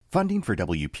Funding for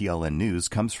WPLN News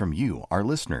comes from you, our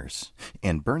listeners,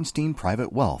 and Bernstein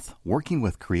Private Wealth, working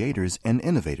with creators and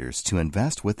innovators to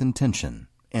invest with intention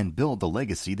and build the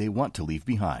legacy they want to leave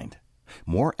behind.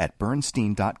 More at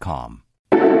Bernstein.com.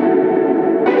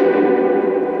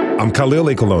 I'm Khalil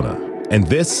Ekulona, and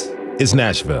this is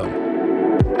Nashville.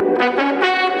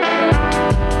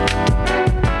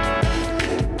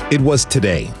 It was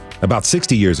today, about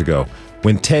 60 years ago,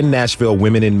 when 10 Nashville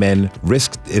women and men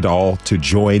risked it all to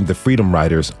join the Freedom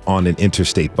Riders on an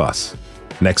interstate bus.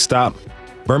 Next stop,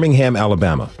 Birmingham,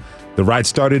 Alabama. The ride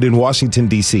started in Washington,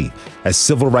 D.C., as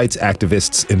civil rights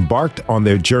activists embarked on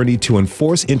their journey to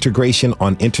enforce integration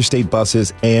on interstate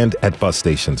buses and at bus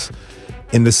stations.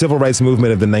 In the civil rights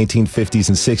movement of the 1950s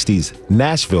and 60s,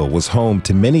 Nashville was home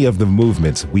to many of the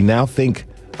movements we now think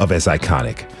of as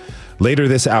iconic. Later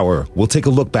this hour, we'll take a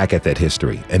look back at that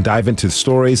history and dive into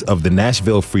stories of the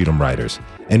Nashville Freedom Riders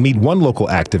and meet one local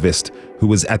activist who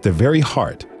was at the very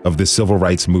heart of the civil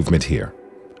rights movement here.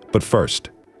 But first,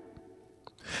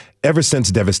 ever since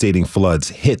devastating floods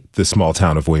hit the small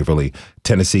town of Waverly,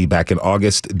 Tennessee back in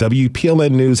August,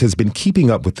 WPLN News has been keeping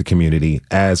up with the community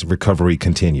as recovery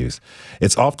continues.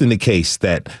 It's often the case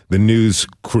that the news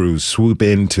crews swoop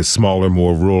into smaller,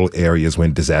 more rural areas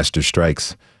when disaster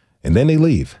strikes, and then they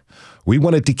leave. We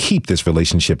wanted to keep this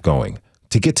relationship going,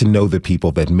 to get to know the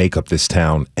people that make up this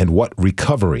town and what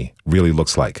recovery really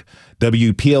looks like.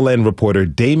 WPLN reporter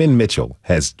Damon Mitchell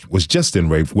was just in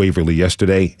Waverly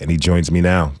yesterday, and he joins me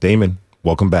now. Damon,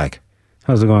 welcome back.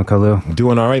 How's it going, Khalil?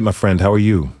 Doing all right, my friend. How are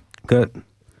you? Good.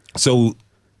 So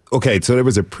there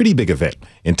was a pretty big event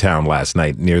in town last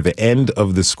night near the end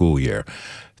of the school year.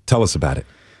 Tell us about it.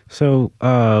 So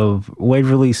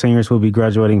Waverly seniors will be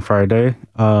graduating Friday,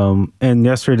 and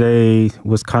yesterday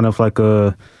was kind of like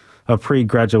a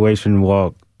pre-graduation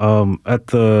walk at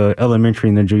the elementary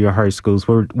and the junior high schools,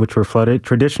 which were flooded.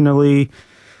 Traditionally,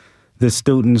 the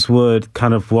students would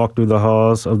kind of walk through the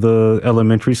halls of the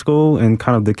elementary school, and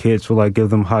kind of the kids would like give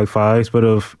them high fives. But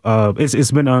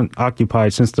it's been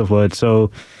unoccupied since the flood,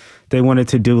 so they wanted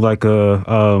to do like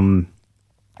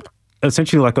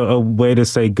essentially like a way to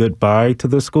say goodbye to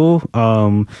the school.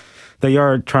 They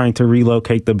are trying to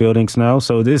relocate the buildings now,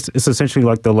 so this is essentially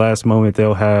like the last moment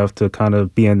they'll have to kind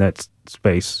of be in that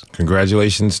space.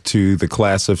 Congratulations to the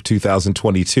class of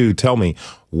 2022. Tell me,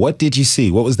 what did you see?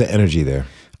 What was the energy there?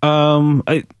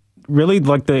 I really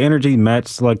like the energy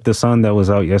matched like the sun that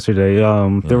was out yesterday.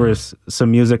 There was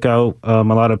some music out. A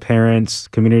lot of parents,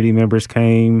 community members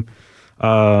came.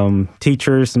 Some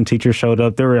teachers showed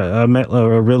up. I met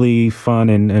a really fun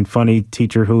and funny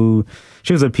teacher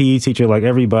she was a PE teacher. Like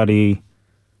everybody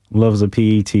loves a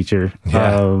PE teacher.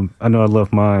 Yeah. I know I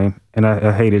love mine, and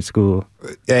I hated school.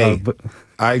 Hey, but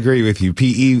I agree with you.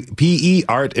 PE,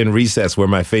 art, and recess were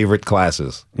my favorite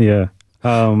classes. Yeah.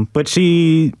 But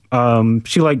she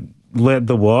like led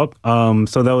the walk.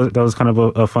 So that was kind of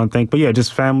a fun thing. But yeah,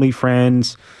 just family,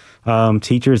 friends,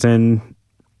 teachers, and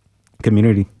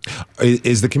community.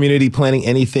 Is the community planning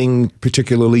anything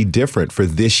particularly different for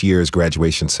this year's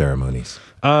graduation ceremonies?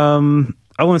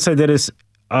 I wouldn't say that it's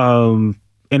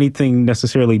anything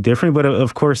necessarily different, but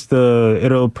of course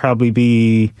it'll probably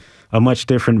be a much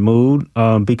different mood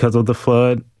because of the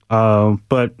flood.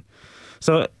 But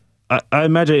so I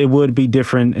imagine it would be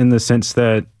different in the sense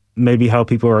that maybe how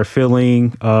people are feeling,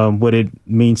 what it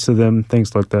means to them,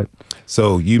 things like that.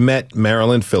 So you met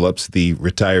Marilyn Phillips, the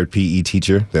retired PE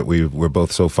teacher that we're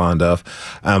both so fond of.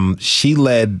 She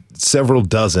led several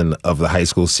dozen of the high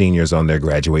school seniors on their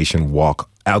graduation walk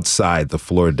outside the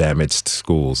flood-damaged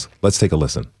schools. Let's take a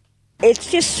listen. It's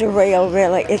just surreal,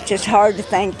 really. It's just hard to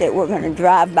think that we're going to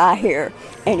drive by here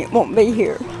and it won't be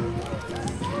here.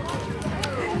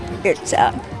 It's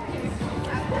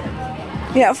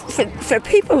for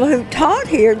people who taught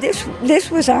here, this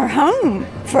was our home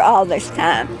for all this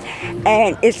time.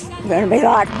 And it's going to be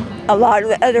like a lot of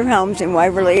the other homes in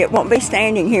Waverly. It won't be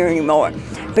standing here anymore.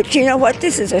 But you know what?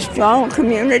 This is a strong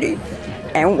community,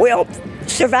 and we'll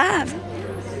survive.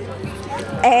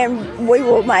 And we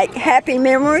will make happy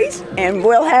memories, and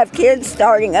we'll have kids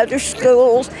starting other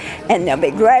schools, and there'll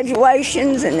be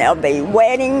graduations, and there'll be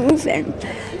weddings, and,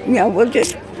 we'll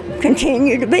just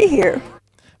continue to be here.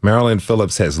 Marilyn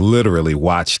Phillips has literally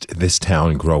watched this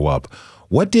town grow up.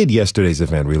 What did yesterday's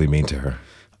event really mean to her?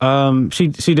 She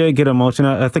did get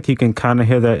emotional. I think you can kind of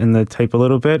hear that in the tape a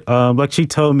little bit. Like she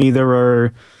told me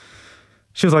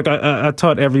she was like, I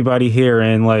taught everybody here,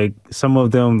 and like some of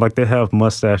them, like they have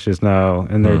mustaches now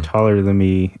and they're taller than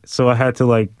me. So I had to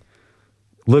like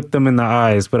look them in the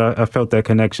eyes, but I felt that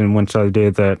connection once I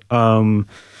did that.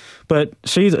 But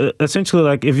she's essentially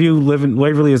like, if you live in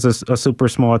Waverly is a super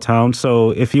small town. So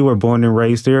if you were born and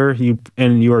raised there,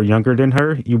 and you are younger than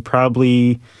her, you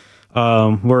probably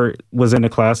was in a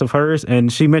class of hers. And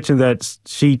she mentioned that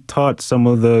she taught some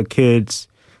of the kids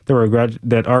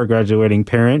that are graduating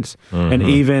parents, and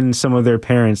even some of their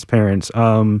parents' parents.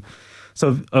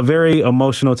 So a very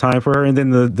emotional time for her. And then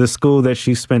the school that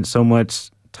she spent so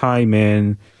much time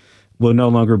in will no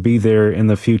longer be there in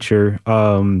the future.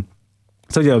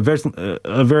 So yeah,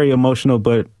 a very emotional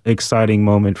but exciting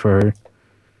moment for her.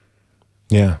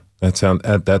 Yeah,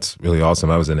 that's really awesome.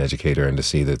 I was an educator, and to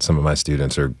see that some of my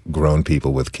students are grown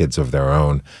people with kids of their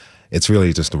own, it's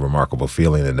really just a remarkable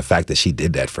feeling. And the fact that she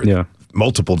did that for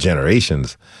multiple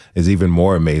generations is even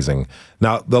more amazing.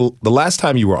 Now, the last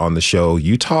time you were on the show,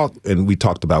 we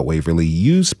talked about Waverly.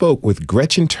 You spoke with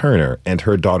Gretchen Turner and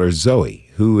her daughter Zoe,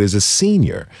 who is a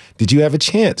senior. Did you have a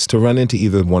chance to run into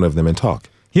either one of them and talk?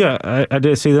 Yeah, I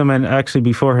did see them, and actually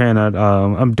beforehand,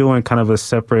 I'm doing kind of a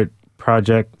separate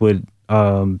project with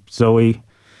Zoe,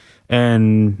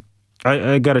 and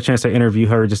I got a chance to interview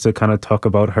her just to kind of talk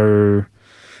about her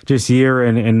just year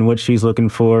and what she's looking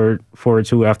forward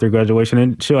to after graduation.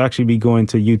 And she'll actually be going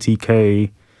to UTK.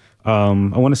 I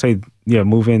want to say,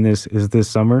 move in is this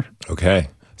summer. Okay.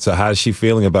 So how's she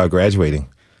feeling about graduating?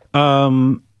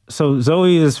 So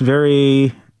Zoe is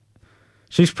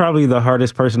she's probably the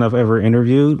hardest person I've ever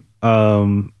interviewed.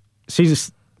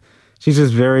 She's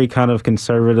just very kind of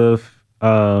conservative.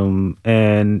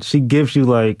 And she gives you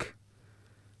like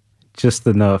just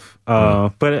enough.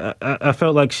 But I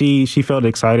felt like she felt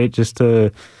excited just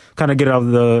to kind of get out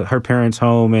of her parents'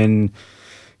 home and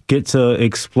get to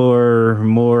explore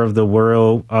more of the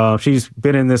world. She's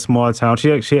been in this small town.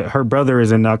 Her brother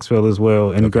is in Knoxville as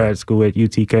well in grad school at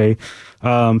UTK.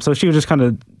 So she was just kind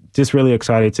of really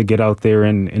excited to get out there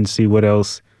and see what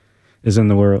else is in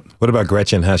the world. What about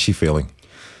Gretchen? How's she feeling?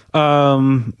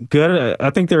 Good. I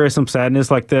think there is some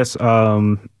sadness like this.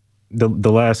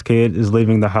 The last kid is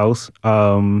leaving the house.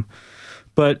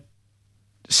 But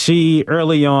she,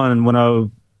 early on when I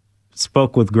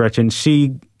spoke with Gretchen,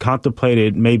 she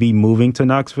contemplated maybe moving to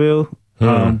Knoxville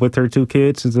with her two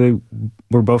kids since they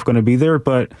were both going to be there.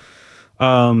 But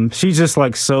she's just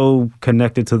like so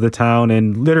connected to the town.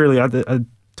 And literally, I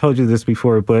told you this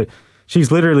before, but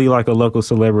she's literally like a local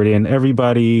celebrity. And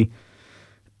everybody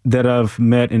that I've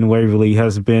met in Waverly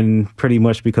has been pretty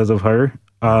much because of her.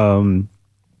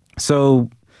 So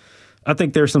I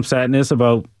think there's some sadness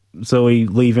about Zoe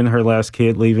leaving, her last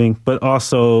kid leaving, but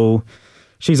also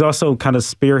she's also kind of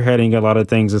spearheading a lot of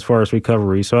things as far as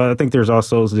recovery. So I think there's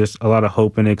also just a lot of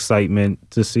hope and excitement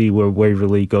to see where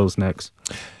Waverly goes next.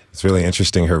 It's really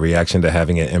interesting, her reaction to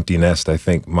having an empty nest. I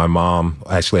think my mom,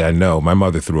 actually I know, my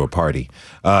mother threw a party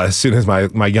as soon as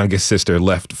my youngest sister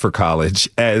left for college.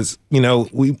 As, you know,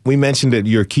 we mentioned that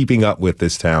you're keeping up with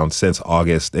this town since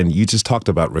August, and you just talked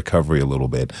about recovery a little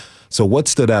bit. So what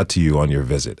stood out to you on your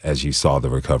visit as you saw the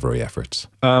recovery efforts?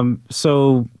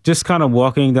 So just kind of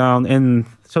walking down, and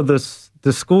so the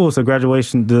schools, the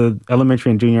graduation, the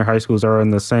elementary and junior high schools are in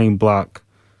the same block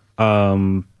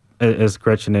as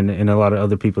Gretchen and a lot of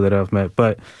other people that I've met.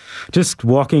 But just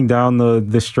walking down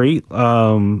the street,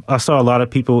 I saw a lot of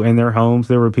people in their homes.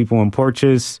 There were people on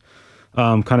porches,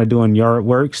 kind of doing yard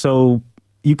work. So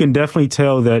you can definitely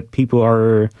tell that people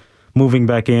are moving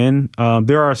back in.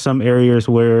 There are some areas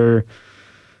where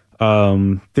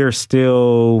you can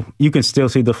still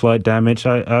see the flood damage.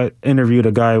 I interviewed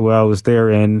a guy while I was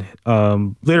there, and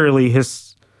literally his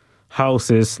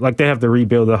houses, like they have to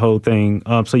rebuild the whole thing.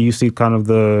 So you see kind of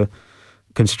the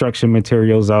construction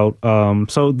materials out.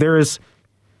 So there is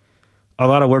a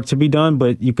lot of work to be done,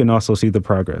 but you can also see the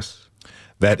progress.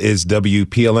 That is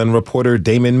WPLN reporter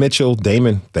Damon Mitchell.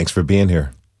 Damon, thanks for being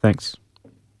here. Thanks.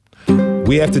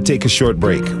 We have to take a short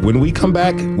break. When we come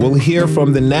back, we'll hear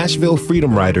from the Nashville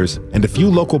Freedom Riders and a few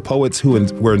local poets who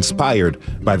were inspired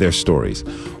by their stories.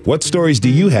 What stories do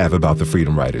you have about the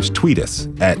Freedom Riders? Tweet us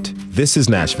at This Is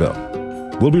Nashville.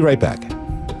 We'll be right back.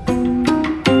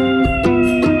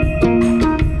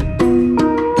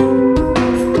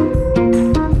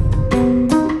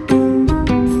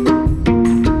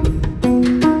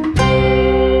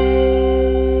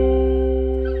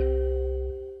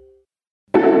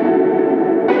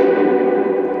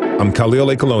 I'm Khalil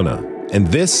Ekalona, and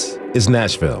this is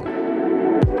Nashville.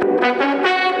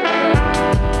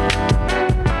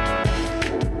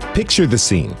 Picture the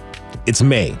scene. It's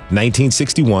May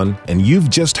 1961, and you've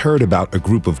just heard about a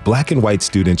group of black and white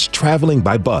students traveling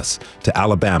by bus to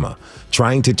Alabama,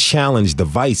 trying to challenge the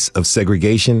vice of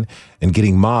segregation and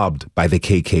getting mobbed by the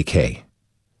KKK.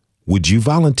 Would you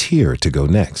volunteer to go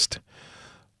next?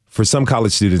 For some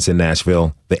college students in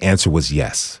Nashville, the answer was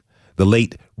yes. The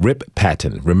late Rip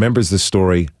Patton remembers the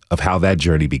story of how that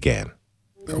journey began.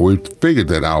 We figured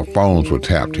that our phones were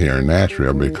tapped here in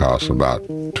Nashville because about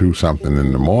 2-something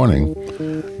in the morning,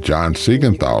 John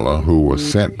Siegenthaler, who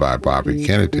was sent by Bobby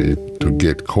Kennedy to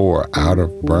get Core out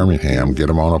of Birmingham, get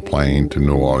him on a plane to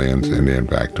New Orleans and then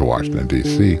back to Washington,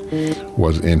 D.C.,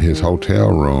 was in his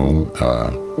hotel room.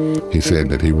 He said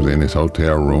that he was in his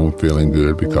hotel room feeling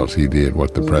good because he did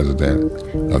what the President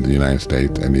of the United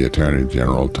States and the Attorney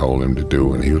General told him to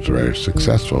do, and he was very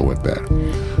successful with that.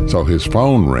 So his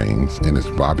phone rings, and it's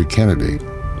Bobby Kennedy.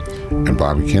 And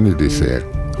Bobby Kennedy said,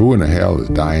 "Who in the hell is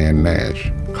Diane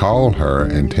Nash? Call her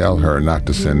and tell her not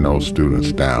to send those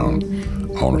students down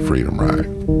on a freedom ride."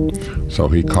 So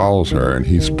he calls her and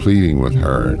he's pleading with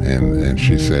her, and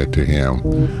she said to him,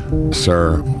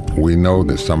 "Sir, we know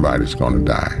that somebody's going to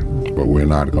die, but we're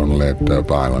not going to let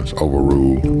violence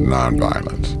overrule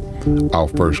nonviolence. Our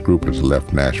first group has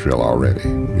left Nashville already.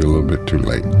 You're a little bit too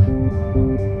late."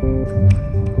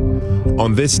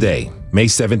 On this day, May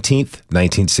 17th,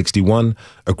 1961,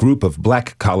 a group of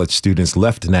black college students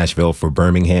left Nashville for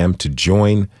Birmingham to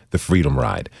join the Freedom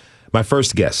Ride. My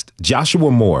first guest, Joshua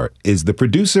Moore, is the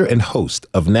producer and host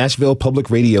of Nashville Public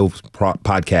Radio's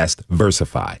podcast,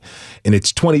 Versify. In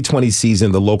its 2020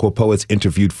 season, the local poets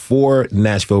interviewed 4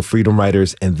 Nashville Freedom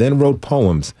Riders and then wrote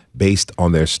poems based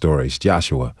on their stories.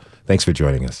 Joshua, thanks for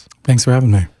joining us. Thanks for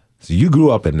having me. So you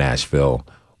grew up in Nashville.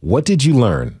 What did you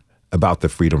learn about the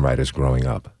Freedom Riders growing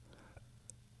up?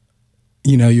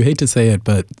 You know, you hate to say it,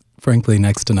 but frankly,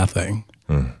 next to nothing.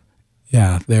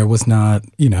 Yeah, there was not,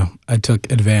 I took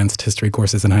advanced history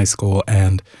courses in high school,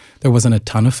 and there wasn't a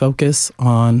ton of focus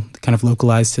on kind of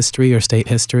localized history or state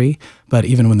history. But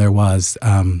even when there was,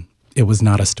 it was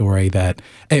not a story that,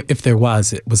 if there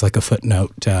was, it was like a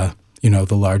footnote to,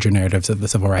 the larger narratives of the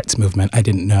civil rights movement. I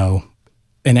didn't know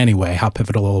in any way how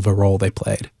pivotal of a role they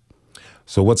played.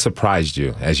 So what surprised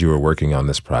you as you were working on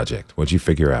this project? What'd you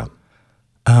figure out?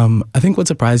 I think what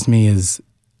surprised me is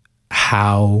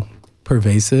how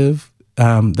pervasive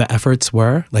the efforts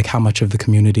were, like how much of the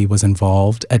community was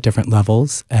involved at different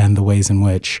levels, and the ways in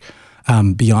which,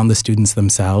 beyond the students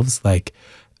themselves, like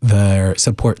their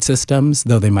support systems,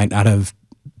 though they might not have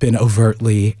been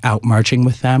overtly out marching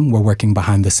with them, were working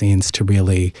behind the scenes to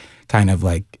really kind of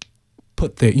like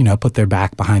put their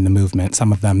back behind the movement.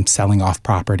 Some of them selling off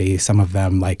property, some of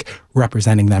them like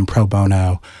representing them pro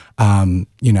bono. In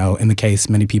the case,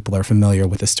 many people are familiar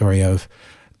with the story of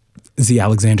Z.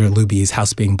 Alexander Luby's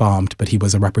house being bombed, but he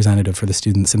was a representative for the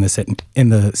students in the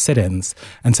sit-ins.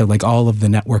 And so like all of the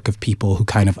network of people who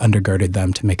kind of undergirded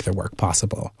them to make their work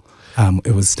possible.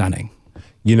 It was stunning.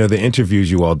 The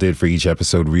interviews you all did for each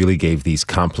episode really gave these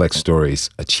complex stories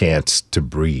a chance to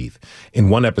breathe. In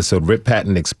one episode, Rip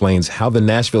Patton explains how the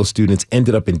Nashville students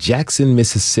ended up in Jackson,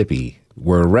 Mississippi,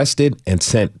 were arrested and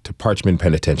sent to Parchman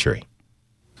Penitentiary.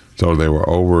 So there were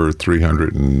over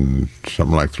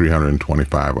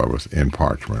 325 of us in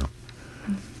Parchman.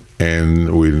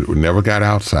 And we never got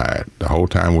outside. The whole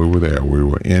time we were there, we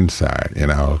were inside in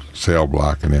our cell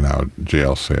block and in our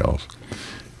jail cells.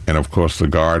 And of course, the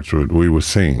guards we would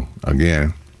sing.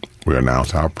 Again, we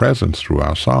announced our presence through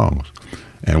our songs.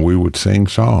 And we would sing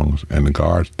songs, and the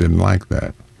guards didn't like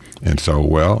that. And so,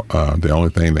 the only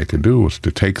thing they could do was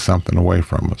to take something away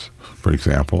from us. For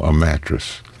example, a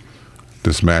mattress.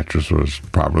 This mattress was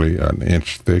probably an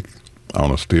inch thick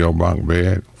on a steel bunk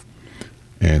bed.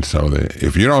 And so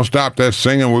if you don't stop that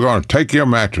singing, we're going to take your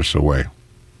mattress away.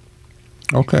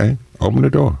 Okay, open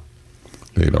the door.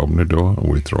 They'd open the door, and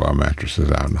we'd throw our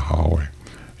mattresses out in the hallway.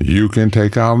 You can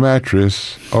take our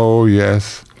mattress, oh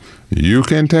yes. You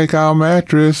can take our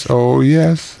mattress, oh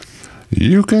yes.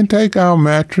 You can take our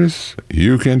mattress.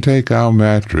 You can take our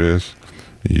mattress.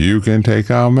 You can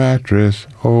take our mattress,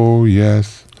 oh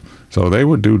yes. So they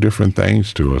would do different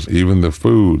things to us. Even the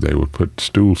food, they would put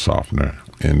stool softener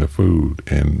in the food,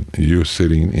 and you're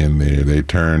sitting in there. They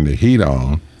turn the heat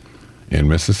on in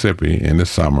Mississippi in the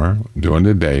summer during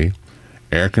the day,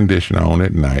 air conditioner on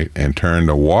at night, and turn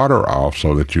the water off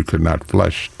so that you could not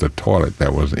flush the toilet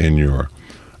that was in your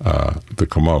the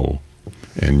commode.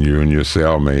 And you and your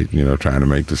cellmate, trying to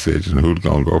make decisions who's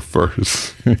going to go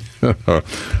first.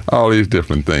 All these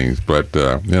different things. But,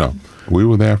 we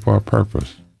were there for a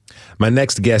purpose. My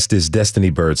next guest is Destiny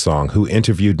Birdsong, who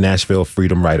interviewed Nashville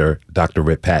freedom writer Dr.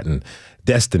 Rip Patton.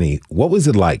 Destiny, what was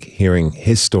it like hearing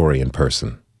his story in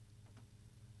person?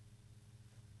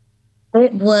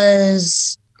 It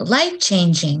was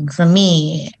life-changing for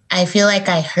me. I feel like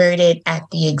I heard it at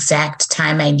the exact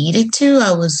time I needed to.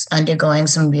 I was undergoing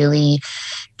some really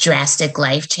drastic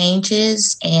life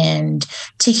changes, and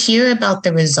to hear about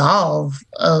the resolve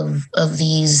of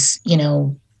these,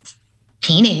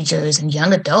 teenagers and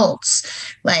young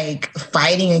adults, like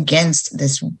fighting against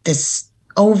this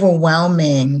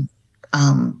overwhelming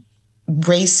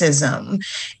racism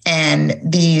and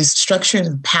these structures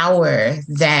of power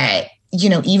that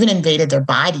even invaded their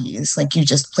bodies. Like you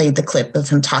just played the clip of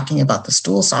him talking about the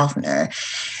stool softener.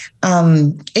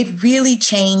 It really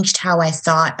changed how I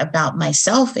thought about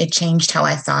myself. It changed how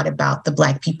I thought about the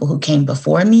Black people who came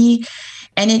before me.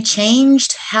 And it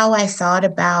changed how I thought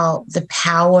about the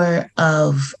power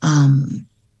of,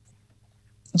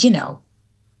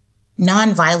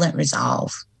 nonviolent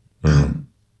resolve.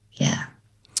 Yeah.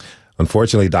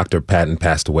 Unfortunately, Dr. Patton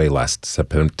passed away last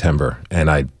September, and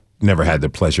I never had the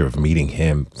pleasure of meeting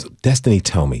him. So, Destiny,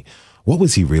 tell me, what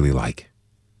was he really like?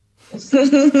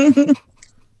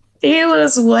 He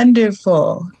was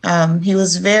wonderful. He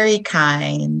was very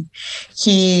kind.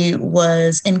 He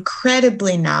was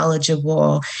incredibly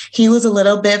knowledgeable. He was a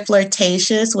little bit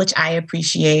flirtatious, which I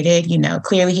appreciated.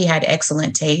 Clearly he had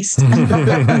excellent taste.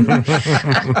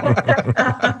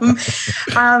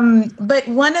 But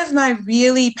one of my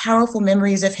really powerful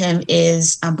memories of him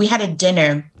is we had a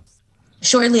dinner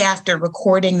shortly after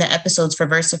recording the episodes for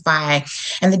Versify,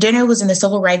 and the dinner was in the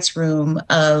civil rights room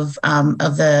of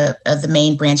the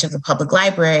main branch of the public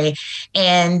library.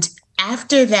 And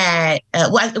after that,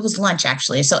 it was lunch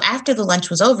actually. So after the lunch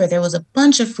was over, there was a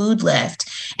bunch of food left,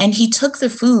 and he took the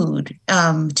food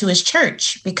to his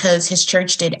church because his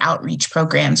church did outreach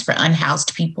programs for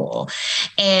unhoused people.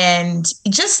 And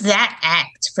just that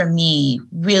act for me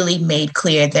really made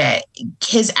clear that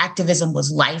his activism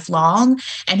was lifelong,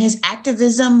 and his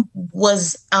activism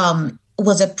was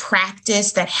a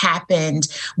practice that happened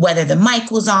whether the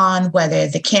mic was on, whether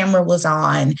the camera was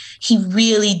on. He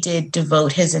really did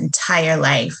devote his entire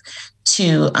life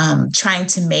to trying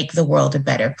to make the world a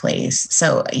better place.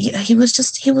 So he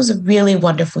was a really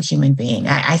wonderful human being.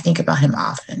 I think about him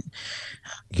often.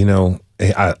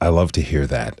 I love to hear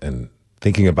that, and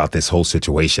thinking about this whole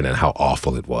situation and how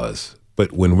awful it was.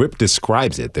 But when Rip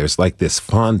describes it, there's like this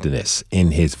fondness in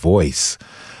his voice.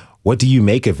 What do you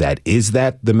make of that? Is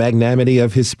that the magnanimity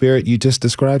of his spirit you just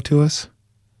described to us?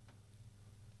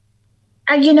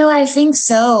 I think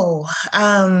so.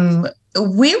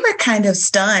 We were kind of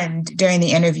stunned during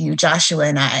the interview, Joshua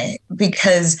and I,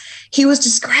 because he was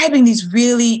describing these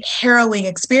really harrowing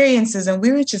experiences. And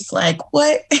we were just like,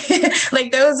 what?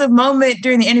 Like there was a moment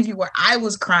during the interview where I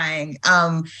was crying,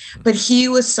 but he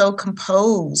was so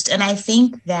composed. And I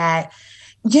think that,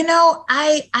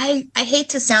 I hate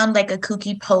to sound like a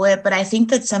kooky poet, but I think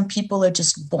that some people are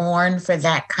just born for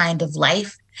that kind of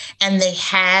life, and they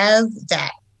have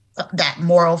that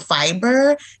moral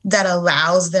fiber that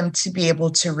allows them to be able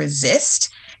to resist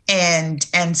and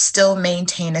still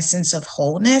maintain a sense of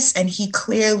wholeness. And he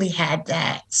clearly had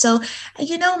that. So,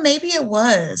 maybe it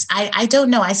was. I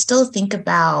don't know. I still think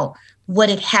about what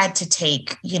it had to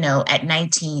take, at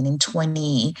 19 and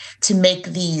 20 to make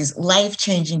these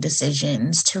life-changing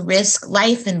decisions, to risk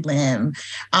life and limb,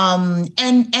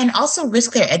 and also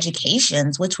risk their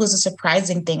educations, which was a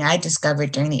surprising thing I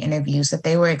discovered during the interviews, that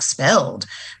they were expelled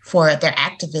for their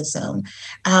activism.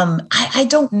 I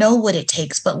don't know what it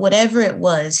takes, but whatever it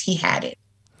was, he had it.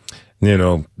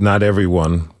 Not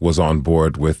everyone was on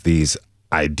board with these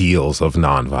ideals of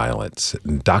nonviolence.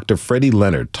 Dr. Freddie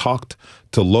Leonard talked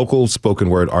to local spoken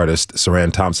word artist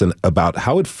Saran Thompson about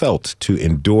how it felt to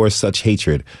endure such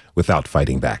hatred without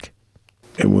fighting back.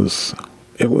 It was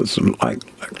like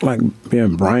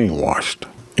being brainwashed.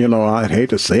 I'd hate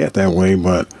to say it that way,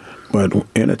 but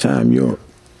anytime you're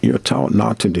taught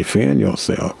not to defend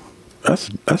yourself, that's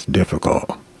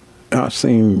difficult. I've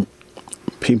seen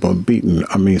people beaten,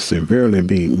 severely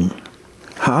beaten.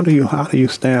 How do you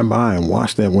stand by and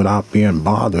watch that without being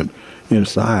bothered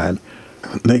inside?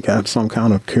 They got some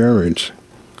kind of courage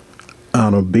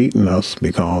out of beating us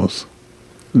because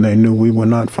they knew we would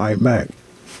not fight back.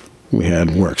 We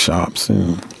had workshops,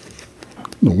 and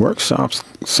the workshops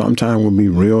sometimes would be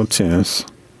real tense.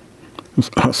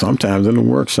 Sometimes in the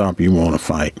workshop you want to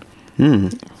fight.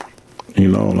 Man,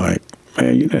 you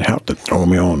didn't have to throw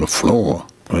me on the floor.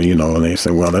 And they say,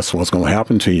 well, that's what's going to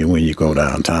happen to you when you go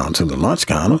downtown to the lunch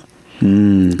counter.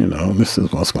 This is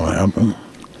what's going to happen.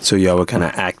 So y'all would kind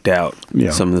of act out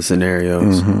some of the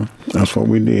scenarios. Mm-hmm. That's what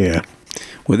we did.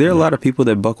 Were there a lot of people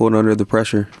that buckled under the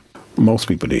pressure? Most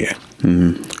people did.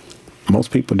 Mm-hmm. Most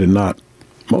people did not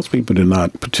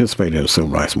participate in the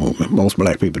civil rights movement. Most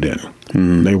black people didn't.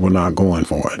 Mm-hmm. They were not going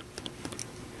for it.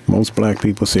 Most black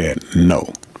people said,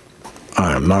 no,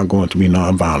 I am not going to be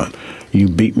nonviolent. You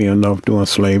beat me enough during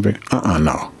slavery?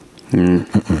 No.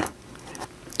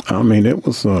 I mean, it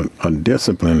was a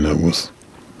discipline that was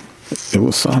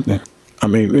something. I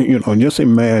mean, you know, just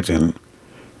imagine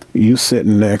you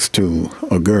sitting next to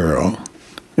a girl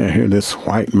and hear this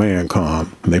white man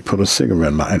come and they put a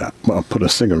cigarette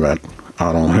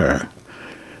out on her.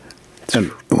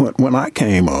 And when I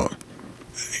came up,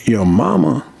 your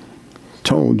mama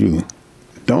told you,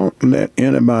 don't let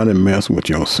anybody mess with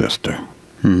your sister.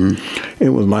 It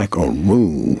was like a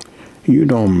rule. You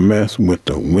don't mess with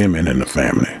the women in the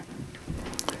family.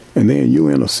 And then you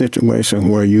in a situation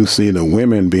where you see the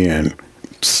women being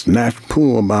snatched,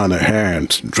 pulled by the hair and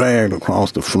dragged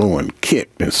across the floor and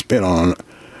kicked and spit on,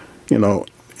 you know,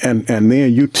 and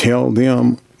then you tell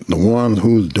them, the ones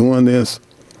who's doing this,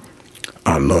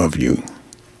 I love you.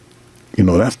 You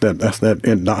know, that's that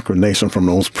indoctrination from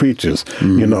those preachers,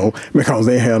 you know, because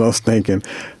they had us thinking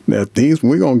that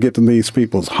we're going to get to these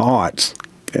people's hearts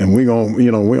and we're going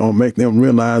to make them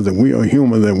realize that we are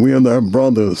human, that we are their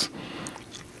brothers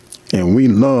and we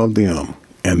love them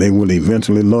and they will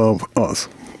eventually love us.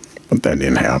 But that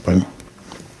didn't happen.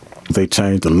 They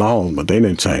changed the laws, but they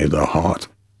didn't change their hearts.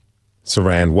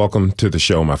 Saran, welcome to the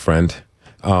show, my friend.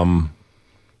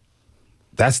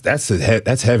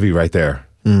 That's heavy right there.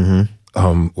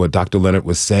 What Dr. Leonard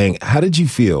was saying. How did you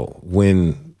feel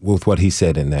with what he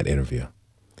said in that interview?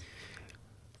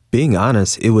 Being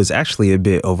honest, it was actually a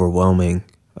bit overwhelming.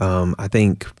 I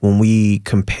think when we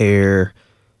compare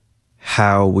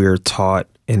how we're taught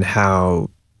and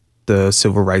how the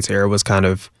civil rights era was kind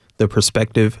of the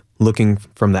perspective looking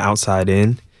from the outside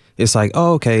in, it's like,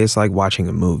 oh, okay, it's like watching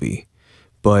a movie.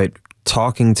 But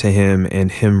talking to him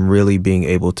and him really being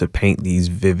able to paint these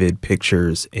vivid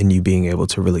pictures and you being able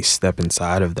to really step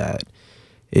inside of that,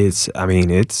 it's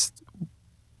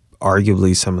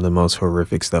arguably some of the most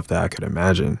horrific stuff that I could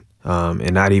imagine.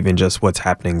 And not even just what's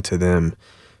happening to them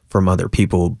from other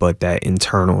people, but that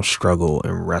internal struggle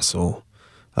and wrestle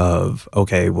of,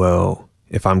 okay, well,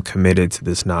 if I'm committed to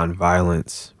this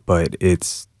nonviolence, but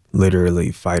it's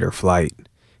literally fight or flight,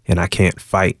 and I can't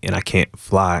fight and I can't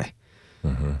fly,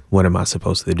 what am I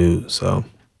supposed to do? So,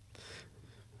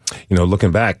 you know,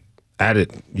 looking back at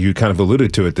it, you kind of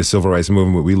alluded to it, the civil rights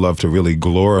movement, we love to really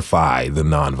glorify the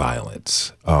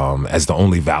nonviolence as the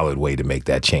only valid way to make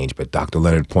that change. But Dr.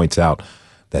 Leonard points out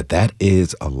that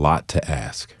is a lot to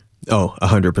ask. Oh,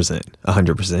 100%.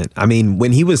 100%. I mean,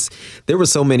 there were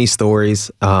so many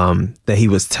stories that he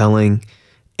was telling,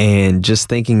 and just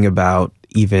thinking about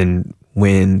even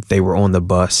when they were on the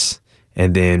bus,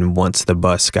 and then once the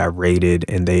bus got raided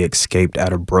and they escaped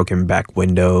out a broken back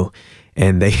window,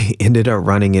 and they ended up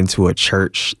running into a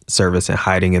church service and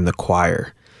hiding in the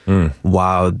choir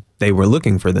while they were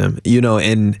looking for them, you know,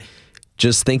 and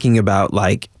just thinking about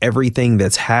like everything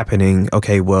that's happening.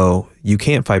 Okay, well, you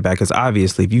can't fight back because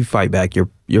obviously if you fight back,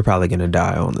 you're probably going to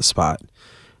die on the spot,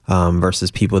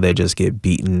 versus people that just get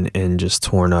beaten and just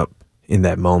torn up in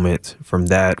that moment. From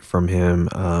him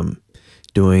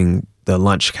doing the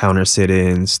lunch counter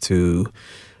sit-ins to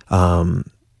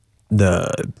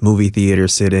the movie theater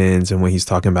sit-ins, and when he's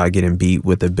talking about getting beat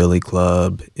with a billy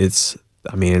club, it's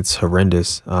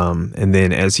horrendous. And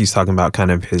then as he's talking about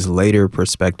kind of his later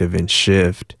perspective and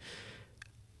shift,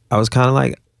 I was kind of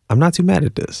like, I'm not too mad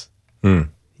at this.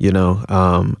 You know,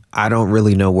 I don't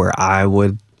really know where I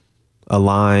would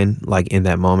align like in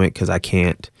that moment, because I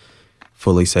can't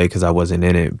fully say because I wasn't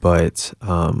in it. But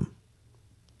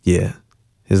yeah,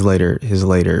 his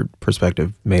later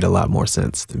perspective made a lot more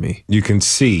sense to me. You can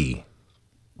see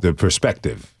the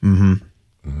perspective.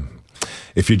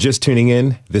 If you're just tuning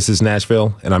in, this is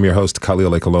Nashville, and I'm your host,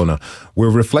 Khalil Ekolona. We're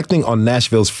reflecting on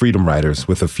Nashville's freedom riders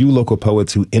with a few local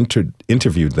poets who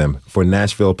interviewed them for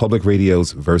Nashville Public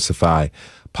Radio's Versify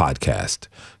podcast.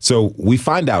 So we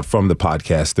find out from the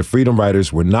podcast the freedom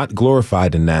riders were not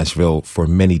glorified in Nashville for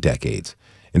many decades.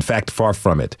 In fact, far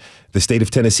from it. The state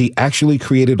of Tennessee actually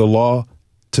created a law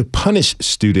to punish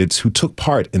students who took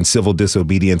part in civil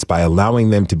disobedience by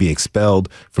allowing them to be expelled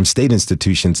from state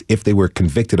institutions if they were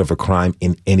convicted of a crime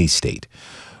in any state.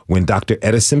 When Dr.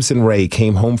 Etta Simpson Ray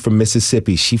came home from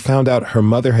Mississippi, she found out her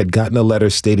mother had gotten a letter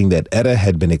stating that Etta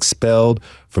had been expelled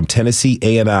from Tennessee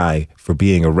A&I for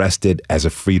being arrested as a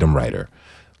freedom rider.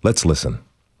 Let's listen.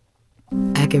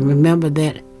 I can remember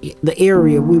that the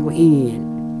area we were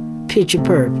in, picture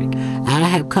perfect. I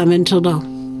have come into the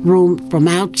room from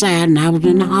outside and I was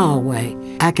in the hallway.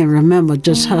 I can remember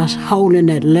just her holding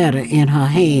that letter in her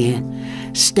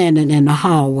hand, standing in the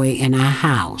hallway in our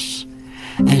house,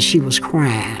 and she was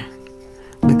crying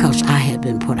because I had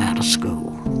been put out of school.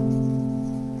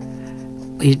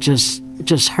 it just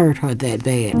hurt her that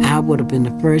bad. I would have been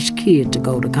the first kid to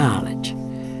go to college.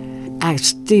 I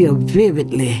still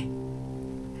vividly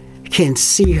can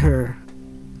see her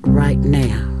right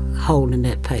now holding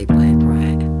that paper and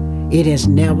writing. It has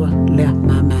never left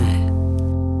my mind.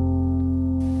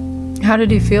 How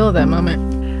did you feel at that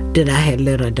moment? That I had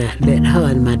let her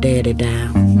and my daddy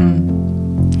down.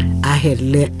 Mm. I had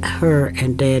let her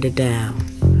and daddy down.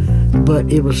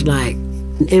 But it was like,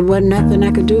 it wasn't nothing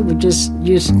I could do but just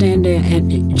stand there,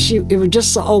 and it was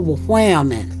just so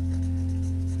overwhelming.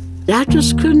 I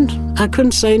just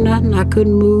couldn't say nothing. I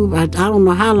couldn't move. I don't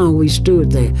know how long we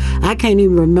stood there. I can't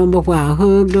even remember where I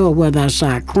hugged her or whether I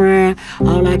started crying.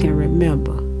 All I can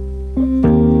remember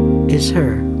is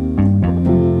her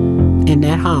in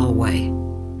that hallway.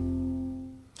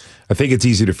 I think it's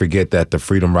easy to forget that the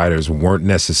Freedom Riders weren't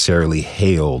necessarily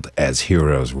hailed as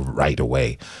heroes right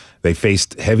away. They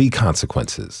faced heavy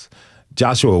consequences.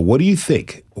 Joshua, what do you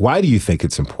think? Why do you think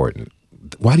it's important?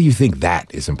 Why do you think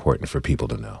that is important for people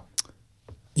to know?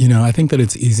 You know, I think that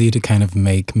it's easy to kind of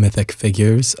make mythic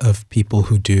figures of people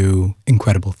who do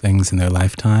incredible things in their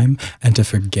lifetime and to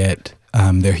forget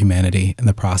their humanity in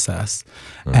the process.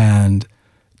 Mm. And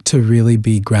to really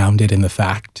be grounded in the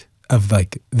fact of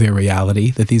like their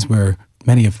reality, that these were,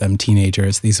 many of them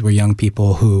teenagers, these were young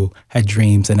people who had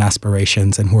dreams and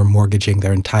aspirations and who were mortgaging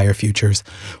their entire futures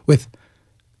with,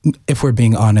 if we're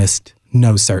being honest,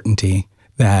 no certainty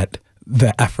that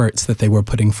the efforts that they were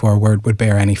putting forward would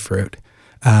bear any fruit.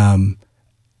 And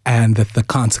that the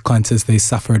consequences they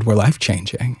suffered were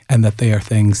life-changing, and that they are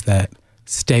things that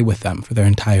stay with them for their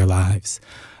entire lives.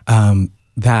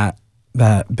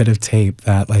 That bit of tape,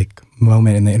 that like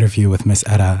moment in the interview with Miss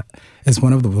Etta is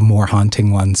one of the more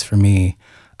haunting ones for me,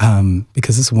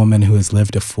 because this woman who has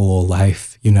lived a full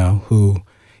life, you know, who,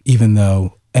 even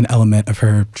though an element of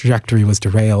her trajectory was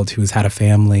derailed, who's had a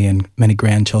family and many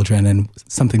grandchildren, and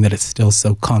something that is still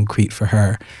so concrete for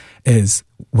her is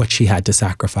what she had to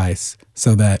sacrifice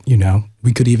so that, you know,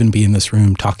 we could even be in this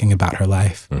room talking about her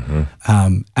life.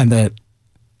 Mm-hmm. And that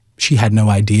she had no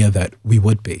idea that we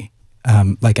would be.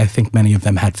 Like, I think many of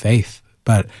them had faith,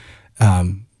 but,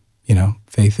 you know,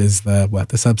 faith is the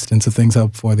substance of things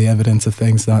hoped for, the evidence of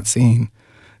things not seen.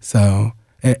 So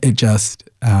it just,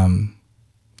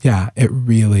 it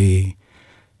really,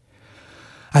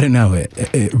 I don't know,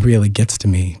 it really gets to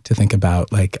me to think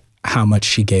about like how much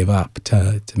she gave up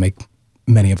to make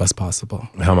many of us possible.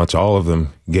 How much all of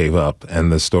them gave up,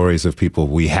 and the stories of people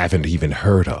we haven't even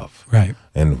heard of. Right.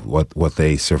 And what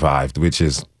they survived, which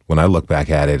is, when I look back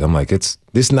at it, I'm like, it's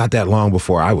not that long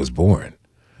before I was born,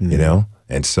 you know?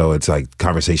 And so it's like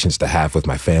conversations to have with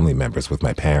my family members, with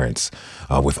my parents,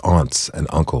 with aunts and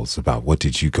uncles about what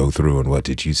did you go through and what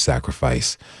did you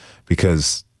sacrifice?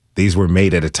 Because these were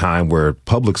made at a time where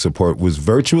public support was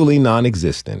virtually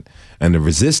non-existent and the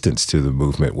resistance to the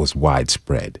movement was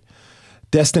widespread.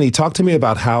 Destiny, talk to me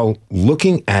about how,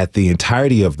 looking at the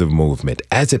entirety of the movement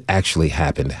as it actually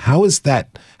happened, how does that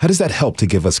help to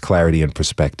give us clarity and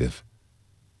perspective?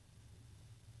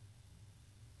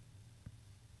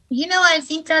 You know, I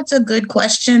think that's a good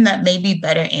question that may be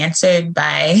better answered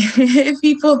by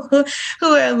people who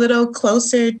are a little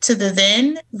closer to the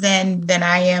then than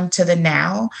I am to the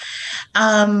now.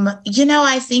 You know,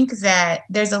 I think that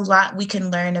there's a lot we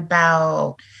can learn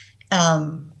about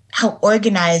how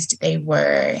organized they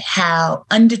were, how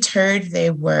undeterred they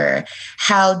were,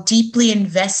 how deeply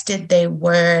invested they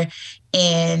were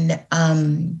in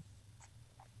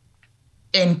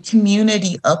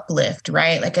community uplift,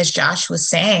 right? Like, as Josh was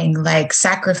saying, like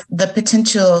the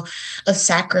potential of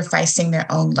sacrificing their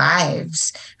own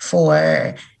lives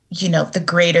for, you know, the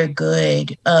greater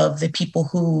good of the people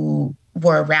who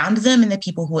were around them and the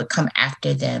people who would come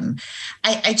after them.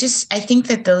 I think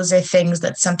that those are things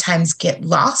that sometimes get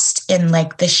lost in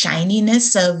like the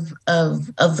shininess of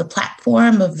the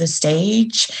platform, of the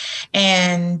stage.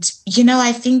 And, you know,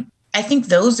 I think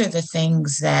those are the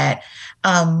things that,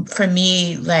 for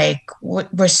me, like,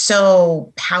 were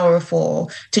so powerful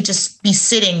to just be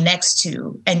sitting next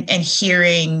to and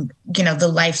hearing, you know, the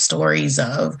life stories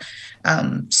of.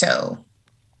 So,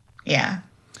 yeah.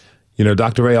 You know,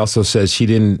 Dr. Ray also says she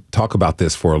didn't talk about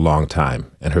this for a long time.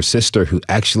 And her sister, who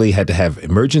actually had to have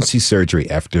emergency surgery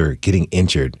after getting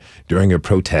injured during a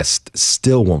protest,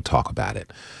 still won't talk about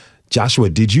it. Joshua,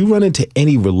 did you run into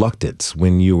any reluctance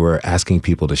when you were asking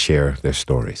people to share their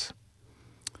stories?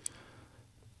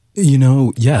 You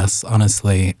know, yes,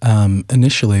 honestly.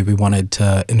 Initially, we wanted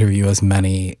to interview as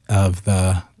many of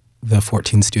the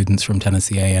 14 students from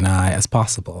Tennessee A&I as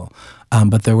possible.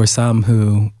 But there were some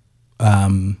who,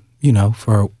 you know,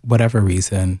 for whatever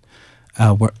reason,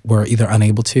 were either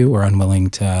unable to or unwilling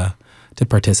to to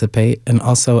participate, and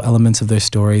also elements of their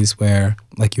stories where,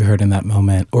 like you heard in that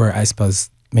moment, or I suppose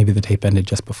maybe the tape ended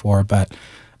just before, but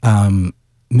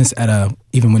Miss Etta,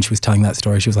 even when she was telling that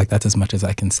story, she was like, that's as much as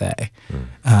I can say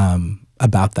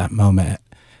about that moment.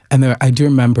 And there, I do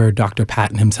remember Dr.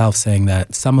 Patton himself saying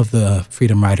that some of the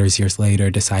Freedom Riders years later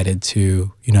decided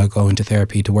to, go into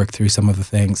therapy to work through some of the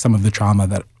things, some of the trauma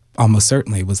that almost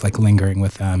certainly was like lingering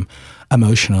with them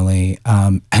emotionally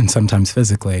and sometimes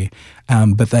physically.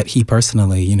 But that he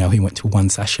personally, he went to one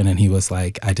session and he was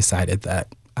like, I decided that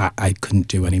I couldn't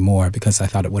do any more because I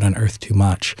thought it would unearth too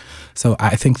much. So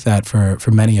I think that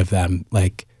for many of them,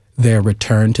 like their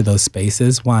return to those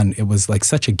spaces, one, it was like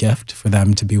such a gift for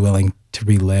them to be willing to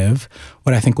relive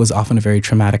what I think was often a very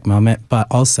traumatic moment. But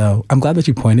also, I'm glad that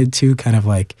you pointed to kind of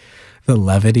like the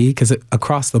levity, because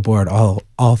across the board, all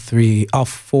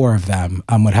four of them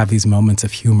would have these moments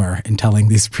of humor in telling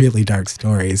these really dark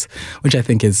stories, which I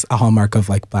think is a hallmark of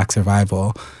like Black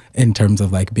survival in terms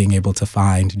of like being able to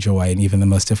find joy in even the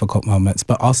most difficult moments.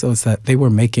 But also is that they were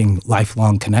making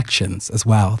lifelong connections as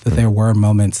well, that there were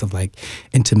moments of like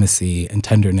intimacy and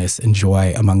tenderness and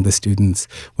joy among the students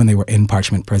when they were in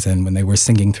Parchment Prison, when they were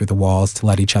singing through the walls to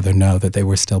let each other know that they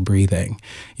were still breathing,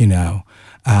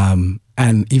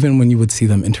 And even when you would see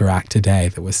them interact today,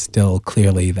 there was still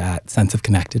clearly that sense of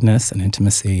connectedness and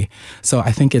intimacy. So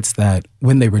I think it's that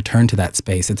when they return to that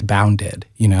space, it's bounded.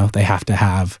 They have to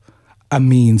have a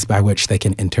means by which they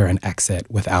can enter and exit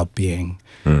without being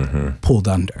pulled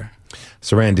under.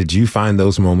 Saran, did you find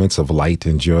those moments of light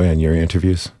and joy in your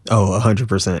interviews? Oh,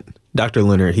 100%. Dr.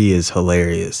 Leonard, he is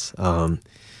hilarious.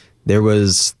 There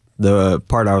was the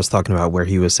part I was talking about where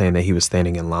he was saying that he was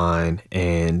standing in line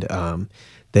and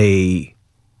they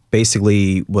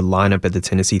basically would line up at the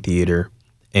Tennessee Theater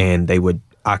and they would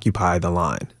occupy the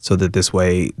line so that this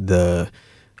way the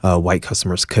white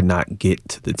customers could not get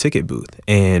to the ticket booth.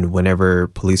 And whenever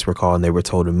police were called and they were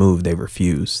told to move, they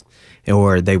refused.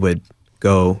 Or they would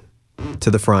go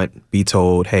to the front, be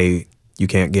told, hey, you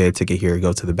can't get a ticket here,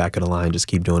 go to the back of the line, just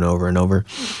keep doing it over and over.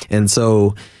 And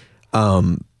so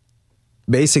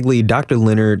basically, Dr.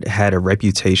 Leonard had a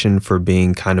reputation for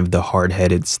being kind of the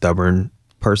hard-headed, stubborn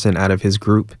person out of his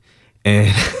group.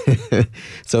 And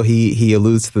so he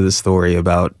alludes to the story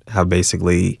about how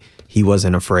basically he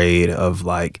wasn't afraid of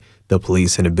like the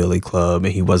police in a billy club,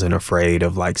 and he wasn't afraid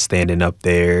of like standing up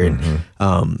there.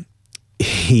 And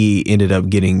he ended up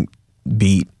getting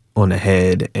beat on the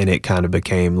head, and it kind of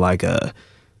became like a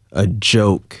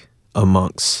joke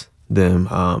amongst them,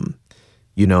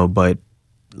 but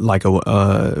like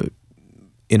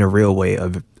in a real way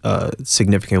of a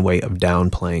significant way of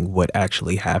downplaying what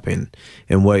actually happened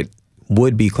and what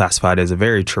would be classified as a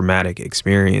very traumatic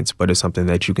experience, but it's something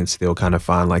that you can still kind of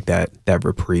find like that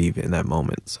reprieve in that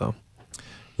moment. So,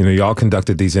 y'all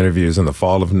conducted these interviews in the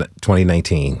fall of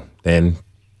 2019, then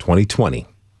 2020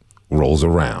 rolls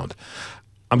around.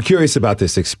 I'm curious about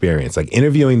this experience, like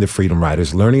interviewing the Freedom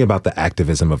Riders, learning about the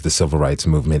activism of the civil rights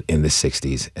movement in the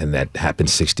 60s, and that happened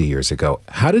 60 years ago.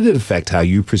 How did it affect how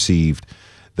you perceived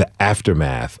the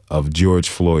aftermath of George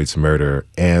Floyd's murder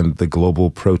and the global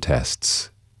protests?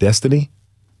 Destiny?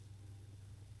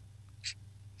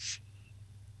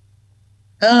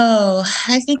 Oh,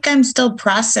 I think I'm still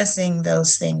processing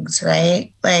those things,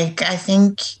 right? Like, I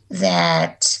think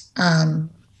that, I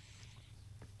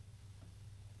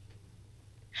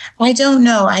don't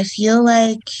know. I feel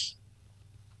like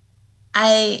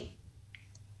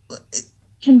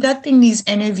conducting these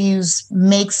interviews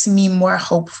makes me more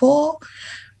hopeful,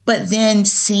 but then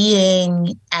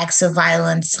seeing acts of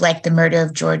violence like the murder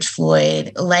of George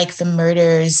Floyd, like the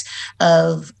murders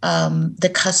of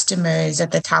the customers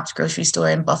at the Tops grocery store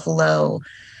in Buffalo,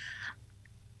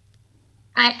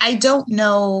 I don't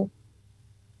know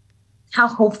how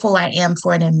hopeful I am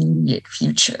for an immediate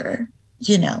future,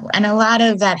 and a lot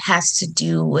of that has to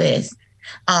do with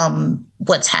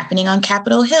what's happening on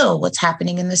Capitol Hill, what's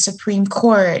happening in the Supreme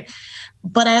Court.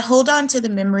 But I hold on to the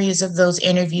memories of those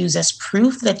interviews as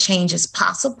proof that change is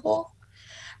possible.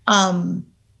 I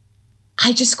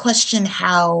just question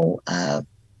how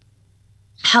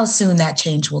soon that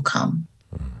change will come.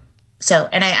 So,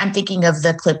 and I'm thinking of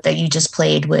the clip that you just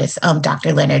played with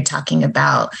Dr. Leonard talking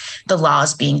about the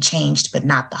laws being changed, but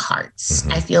not the hearts.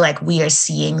 I feel like we are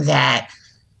seeing that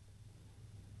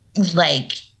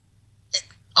like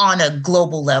on a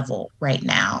global level right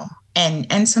now.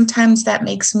 And sometimes that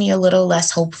makes me a little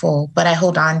less hopeful, but I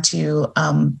hold on to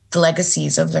the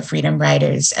legacies of the Freedom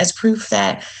Riders as proof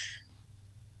that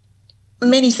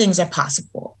many things are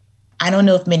possible. I don't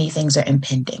know if many things are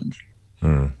impending.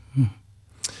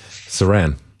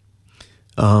 Saran.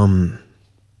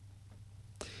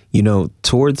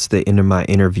 Towards the end of my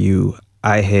interview,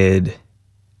 I had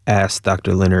asked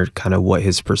Dr. Leonard kind of what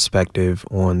his perspective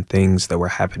on things that were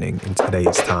happening in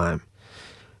today's time.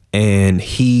 And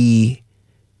he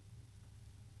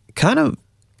kind of,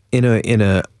 in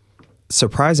a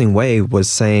surprising way, was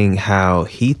saying how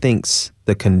he thinks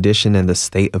the condition and the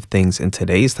state of things in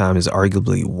today's time is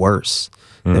arguably worse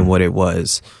than what it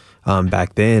was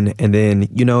back then. And then,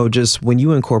 just when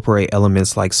you incorporate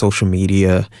elements like social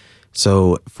media,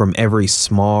 so from every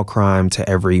small crime to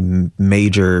every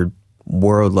major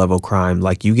world level crime,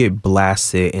 like you get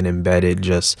blasted and embedded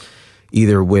just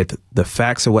either with the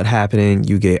facts of what happened,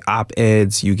 you get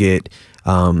op-eds, you get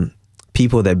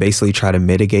people that basically try to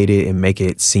mitigate it and make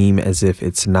it seem as if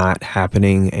it's not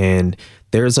happening. And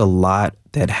there's a lot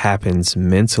that happens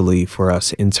mentally for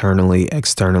us internally,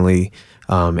 externally,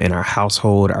 in our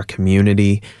household, our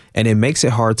community, and it makes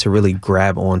it hard to really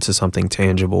grab onto something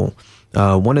tangible.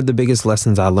 One of the biggest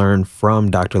lessons I learned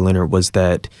from Dr. Leonard was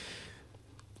that,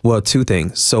 well, two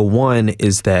things. So one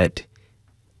is that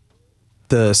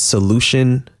the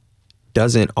solution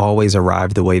doesn't always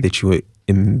arrive the way that you would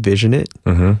envision it.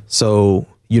 So,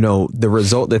 the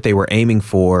result that they were aiming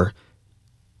for,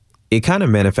 it kind of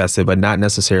manifested, but not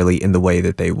necessarily in the way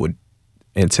that they would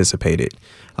anticipate it.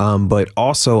 But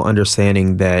also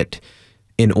understanding that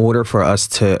in order for us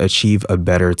to achieve a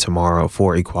better tomorrow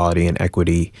for equality and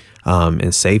equity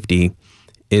and safety,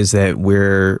 is that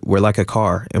we're like a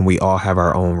car and we all have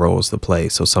our own roles to play.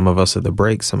 So some of us are the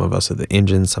brakes, some of us are the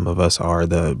engine, some of us are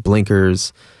the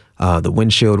blinkers, the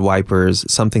windshield wipers,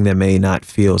 something that may not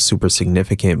feel super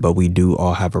significant, but we do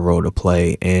all have a role to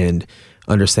play. And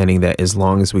understanding that as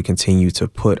long as we continue to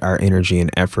put our energy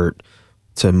and effort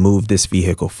to move this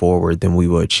vehicle forward, then we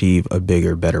will achieve a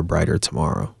bigger, better, brighter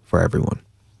tomorrow for everyone.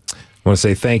 I want to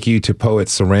say thank you to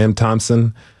poets Saram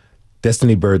Thompson,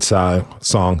 Destiny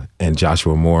Birdsong, and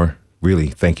Joshua Moore. Really,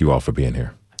 thank you all for being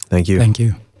here. Thank you. Thank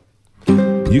you.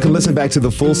 You can listen back to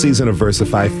the full season of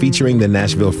Versify featuring the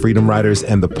Nashville Freedom Riders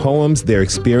and the poems their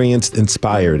experience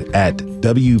inspired at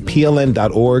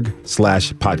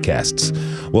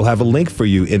WPLN.org/podcasts. We'll have a link for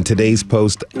you in today's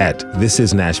post at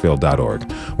thisisnashville.org.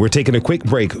 We're taking a quick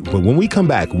break, but when we come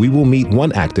back, we will meet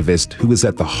one activist who is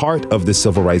at the heart of the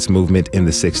civil rights movement in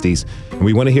the 60s. And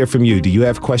we want to hear from you. Do you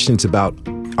have questions about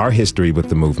our history with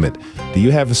the movement? Do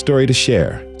you have a story to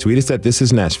share? Tweet us at This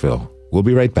Is Nashville. We'll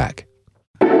be right back.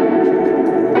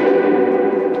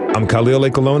 I'm Khalil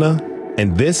Ekolona,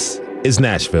 and this is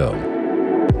Nashville.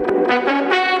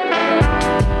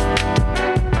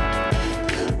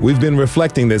 We've been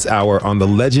reflecting this hour on the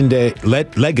legendary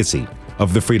legacy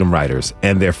of the Freedom Riders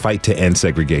and their fight to end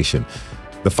segregation.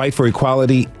 The fight for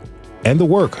equality and the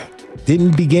work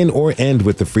didn't begin or end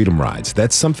with the Freedom Rides.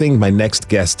 That's something my next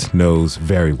guest knows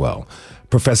very well.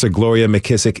 Professor Gloria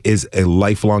McKissick is a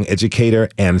lifelong educator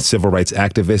and civil rights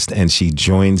activist, and she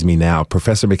joins me now.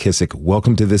 Professor McKissick,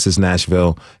 welcome to This Is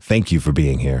Nashville. Thank you for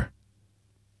being here.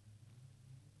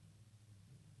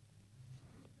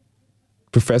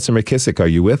 Professor McKissick, are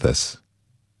you with us?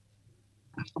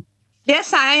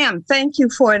 Yes, I am. Thank you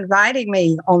for inviting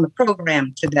me on the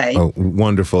program today. Oh,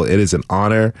 wonderful. It is an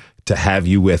honor to have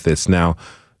you with us. Now,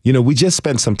 we just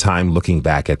spent some time looking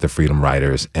back at the Freedom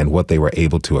Riders and what they were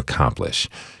able to accomplish.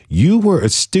 You were a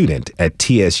student at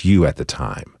TSU at the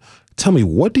time. Tell me,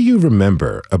 what do you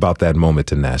remember about that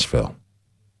moment in Nashville?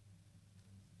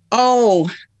 Well,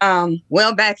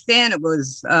 back then it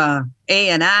was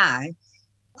A&I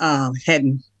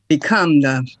hadn't become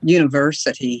the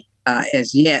university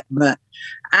as yet, but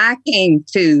I came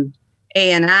to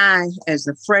A&I as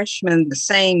a freshman the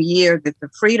same year that the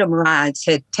Freedom Rides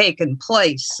had taken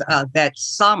place that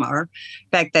summer. In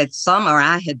fact, that summer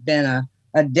I had been a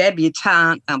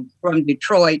debutante. I'm from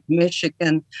Detroit,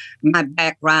 Michigan. My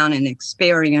background and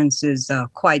experience is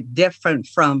quite different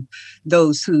from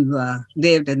those who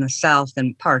lived in the South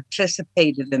and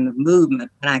participated in the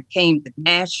movement. When I came to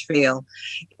Nashville,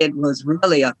 it was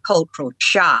really a cultural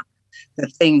shock, the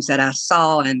things that I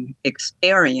saw and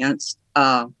experienced.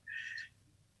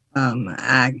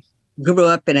 I grew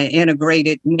up in an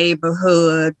integrated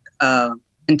neighborhood,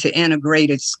 into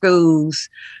integrated schools,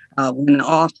 when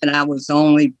often I was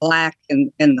only Black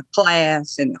in the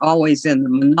class and always in the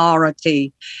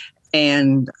minority.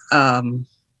 And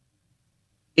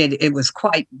it was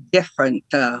quite different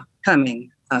coming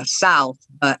south.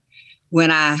 But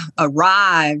when I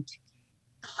arrived,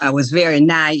 I was very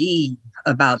naive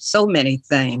about so many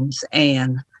things.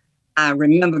 And I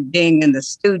remember being in the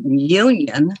student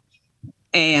union,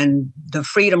 and the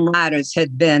Freedom Riders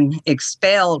had been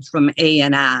expelled from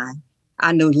A&I.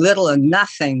 I knew little or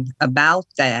nothing about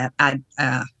that.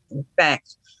 In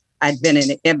fact, I'd been in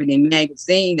the Ebony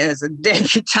magazine as a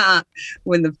debutante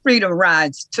when the Freedom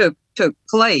Rides took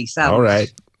place. I All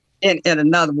right. in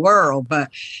another world, but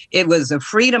it was the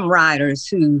Freedom Riders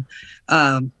who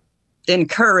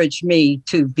encouraged me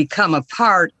to become a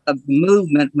part of the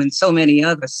movement when so many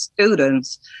other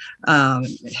students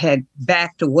had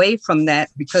backed away from that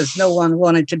because no one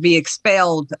wanted to be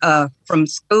expelled from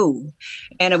school.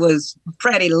 And it was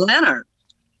Freddie Leonard,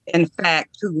 in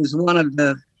fact, who was one of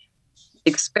the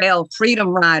expelled Freedom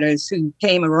Riders who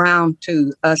came around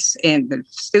to us and the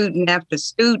student after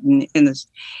student in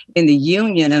the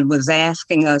union and was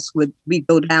asking us, would we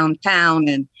go downtown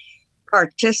and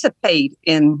participate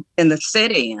in the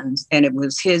sit-ins? And it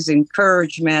was his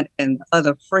encouragement and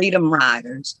other Freedom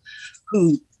Riders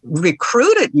who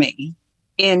recruited me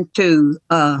into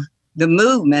the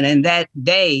movement. And that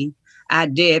day I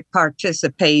did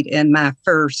participate in my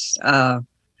first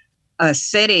a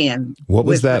sit-in. What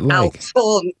was that like?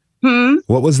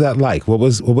 What was that like? What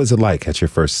was it like at your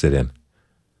first sit-in?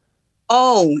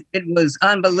 Oh, it was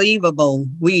unbelievable.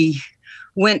 We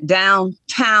went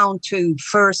downtown to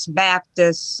First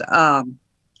Baptist,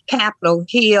 Capitol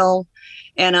Hill,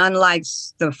 and unlike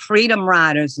the Freedom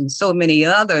Riders and so many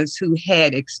others who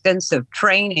had extensive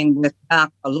training with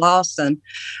Dr. Lawson,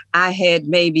 I had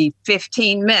maybe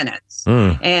 15 minutes.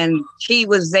 And he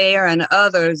was there and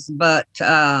others, but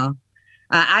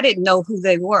I didn't know who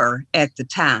they were at the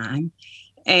time.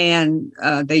 And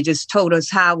they just told us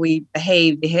how we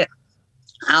behaved,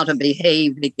 how to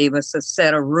behave. They gave us a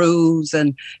set of rules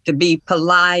and to be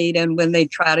polite. And when they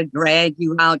try to drag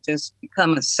you out, just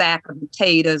become a sack of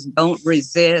potatoes. Don't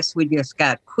resist. We just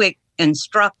got quick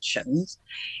instructions.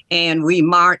 And we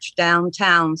marched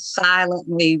downtown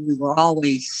silently. We were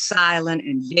always silent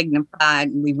and dignified.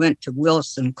 And we went to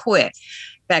Wilson Quick.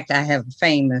 In fact, I have a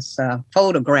famous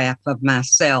photograph of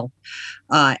myself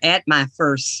at my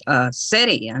first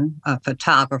sit-in a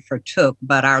photographer took.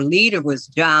 But our leader was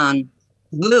John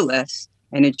Lewis,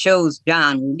 and it shows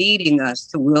John leading us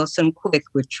to Wilson Quick,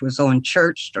 which was on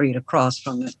Church Street across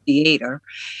from the theater.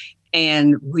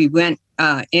 And we went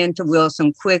into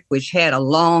Wilson Quick, which had a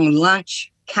long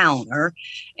lunch counter.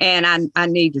 And I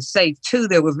need to say, too,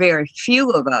 there were very few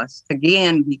of us,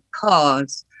 again,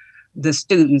 because the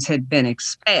students had been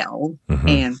expelled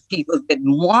and people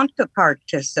didn't want to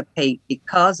participate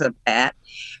because of that.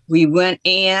 We went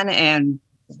in and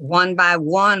one by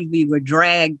one, we were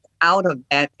dragged out of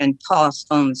that and tossed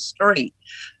on the street.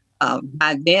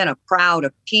 By then, a crowd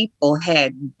of people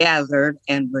had gathered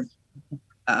and were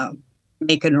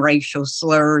making racial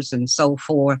slurs and so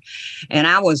forth. And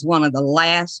I was one of the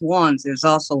last ones. There's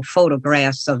also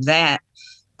photographs of that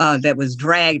that was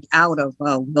dragged out of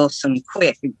Wilson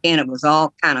Quick. Again, it was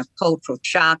all kind of cultural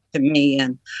shock to me.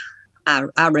 And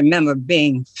I remember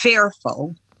being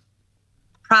fearful,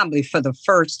 probably for the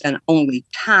first and only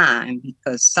time,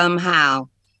 because somehow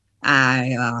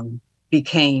I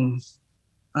became,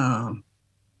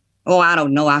 I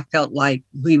don't know, I felt like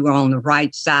we were on the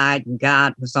right side and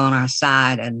God was on our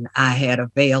side, and I had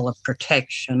a veil of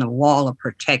protection, a wall of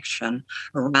protection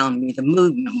around me. The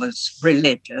movement was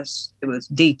religious. It was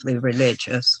deeply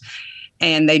religious.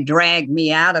 And they dragged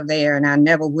me out of there, and I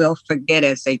never will forget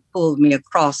as they pulled me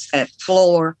across that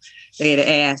floor. They had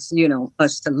asked,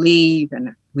 us to leave,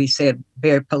 and we said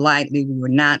very politely we were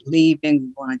not leaving.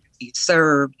 We wanted to be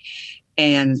served.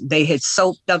 And they had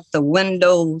soaped up the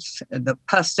windows. The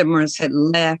customers had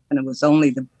left, and it was only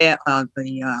the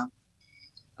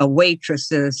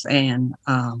waitresses and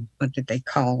what did they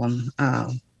call them?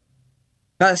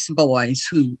 Bus boys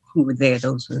who were there.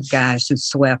 Those were the guys who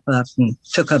swept up and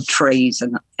took up trays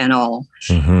and all.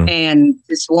 And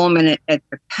this woman at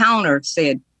the counter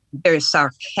said very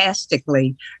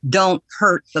sarcastically, "Don't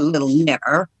hurt the little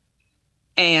nigger."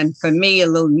 And for me, a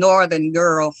little northern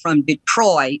girl from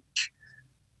Detroit,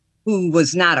 who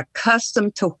was not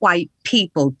accustomed to white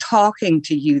people talking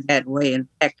to you that way. In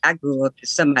fact, I grew up, if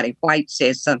somebody white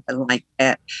said something like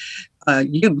that,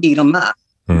 you beat them up.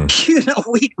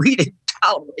 We didn't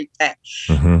tolerate that.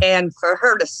 And for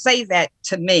her to say that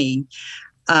to me,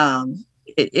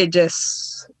 it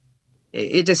just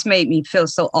made me feel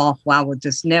so awful. I would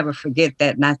just never forget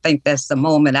that. And I think that's the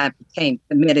moment I became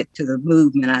committed to the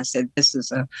movement. I said, this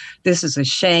is a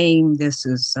shame. This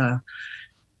is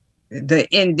the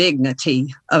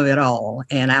indignity of it all.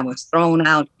 And I was thrown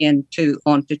out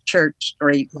onto Church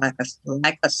Street like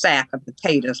a sack of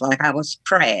potatoes, like I was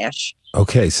trash.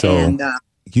 Okay, so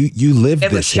you lived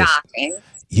it was shocking.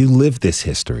 You lived this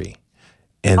history.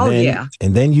 And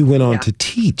then you went on to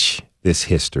teach this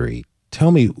history.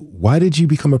 Tell me, why did you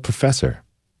become a professor?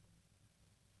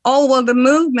 Oh, well, the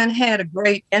movement had a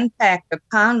great impact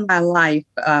upon my life.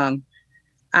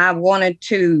 I wanted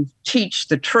to teach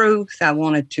the truth. I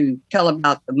wanted to tell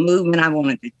about the movement. I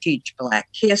wanted to teach Black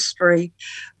history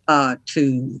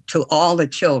to all the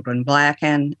children, Black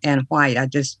and white. I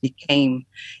just became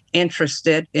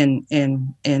interested in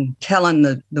telling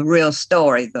the real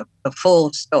story, the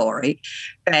full story.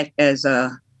 In fact, as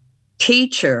a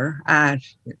teacher, I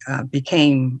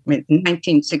became, in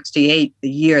 1968, the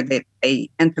year that they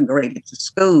integrated the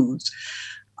schools.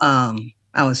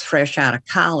 I was fresh out of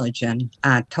college, and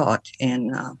I taught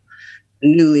in a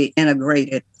newly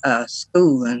integrated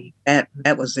school, and that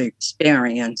was the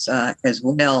experience as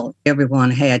well.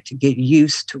 Everyone had to get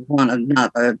used to one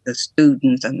another, the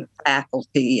students and the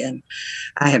faculty, and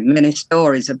I have many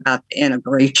stories about the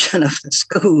integration of the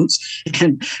schools,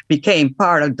 and became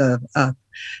part of the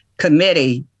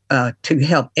committee to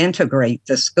help integrate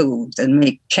the schools and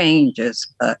make changes.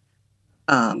 But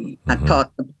I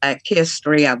taught the Black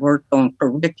history. I worked on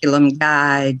curriculum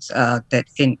guides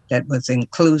that was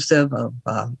inclusive of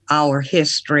our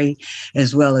history,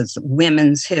 as well as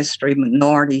women's history,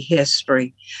 minority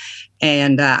history.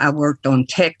 And I worked on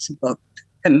textbook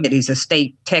committees, a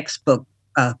state textbook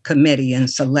committee, and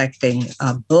selecting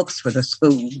books for the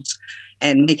schools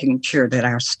and making sure that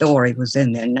our story was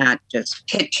in there, not just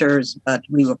pictures, but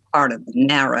we were part of the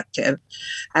narrative.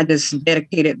 I just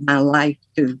dedicated my life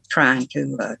to trying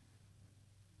to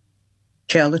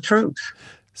tell the truth.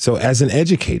 So as an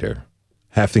educator,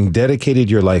 having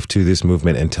dedicated your life to this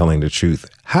movement and telling the truth,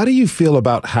 how do you feel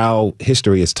about how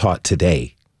history is taught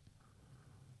today?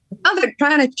 Well, they're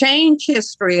trying to change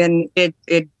history and it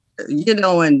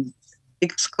and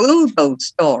exclude those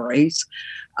stories.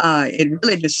 It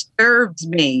really disturbs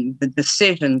me, the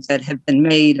decisions that have been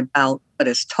made about what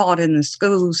is taught in the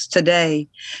schools today.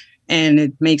 And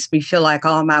it makes me feel like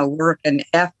all my work and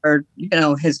effort,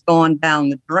 has gone down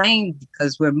the drain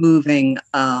because we're moving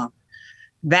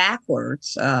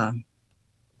backwards.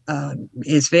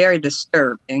 It's very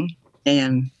disturbing.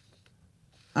 And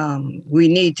we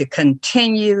need to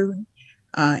continue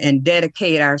and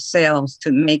dedicate ourselves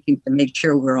to make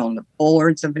sure we're on the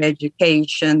boards of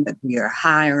education, that we are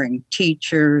hiring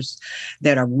teachers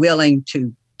that are willing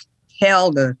to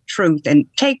tell the truth and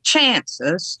take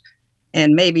chances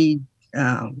and maybe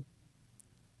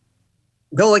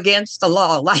go against the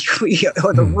law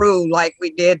or the rule like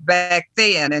we did back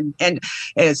then. And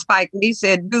as Spike Lee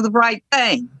said, do the right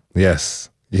thing. Yes.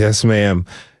 Yes, ma'am.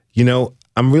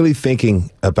 I'm really thinking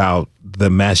about the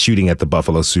mass shooting at the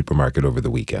Buffalo supermarket over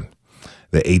the weekend.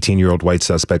 The 18-year-old white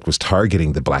suspect was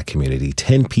targeting the Black community.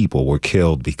 10 people were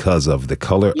killed because of the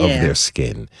color of their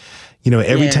skin.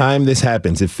 Every time this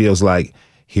happens, it feels like,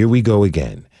 here we go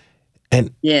again.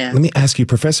 And let me ask you,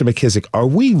 Professor McKissick, are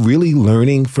we really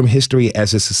learning from history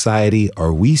as a society?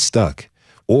 Are we stuck?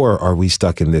 Or are we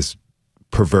stuck in this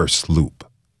perverse loop?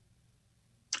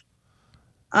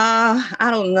 I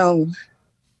don't know.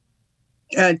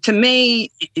 To me,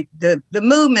 the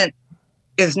movement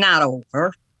is not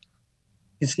over.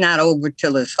 It's not over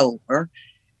till it's over.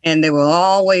 And there will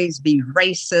always be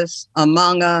racists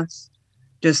among us,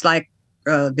 just like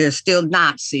there's still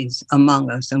Nazis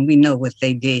among us, and we know what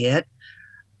they did.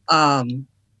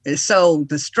 So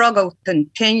the struggle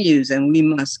continues, and we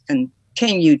must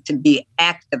continue to be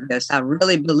activists. I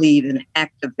really believe in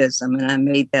activism, and I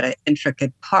made that an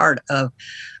intricate part of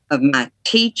my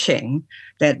teaching,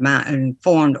 that I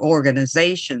formed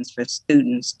organizations for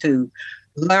students to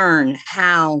learn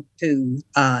how to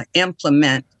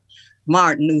implement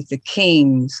Martin Luther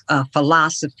King's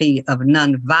philosophy of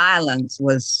nonviolence.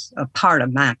 Was a part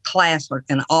of my classwork,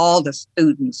 and all the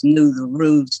students knew the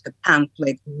rules to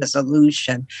conflict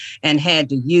resolution and had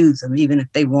to use them. Even if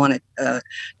they wanted to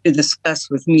discuss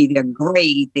with me their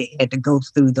grade, they had to go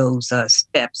through those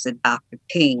steps that Dr.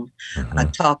 King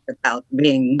talked about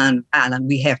being nonviolent.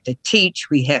 We have to teach,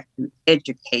 we have to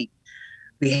educate,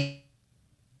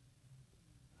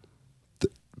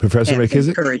 Professor McKissick?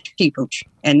 Encourage people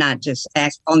and not just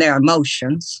act on their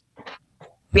emotions.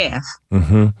 Yes.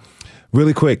 Mm-hmm.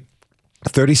 Really quick,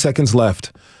 30 seconds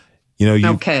left.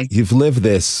 You've lived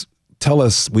this. Tell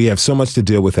us, we have so much to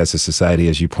deal with as a society,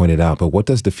 as you pointed out, but what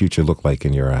does the future look like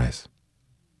in your eyes?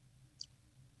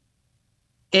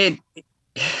 It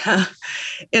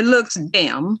looks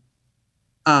dim.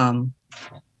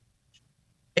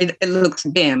 It looks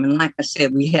dim. And like I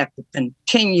said, we have to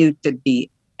continue to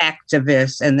be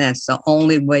activists, and that's the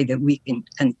only way that we can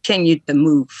continue to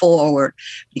move forward,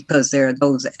 because there are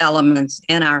those elements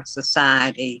in our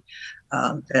society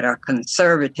that are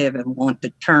conservative and want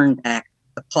to turn back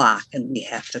the clock, and we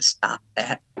have to stop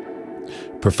that.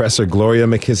 Professor Gloria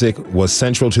McKissick was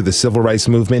central to the civil rights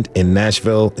movement in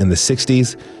Nashville in the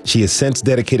 60s. She has since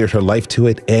dedicated her life to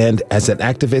it. And as an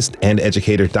activist and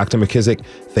educator, Dr. McKissick,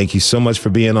 thank you so much for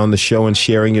being on the show and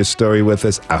sharing your story with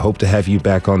us. I hope to have you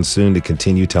back on soon to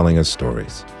continue telling us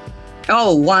stories.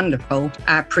 Oh, wonderful.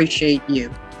 I appreciate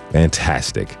you.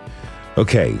 Fantastic.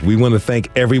 Okay, we want to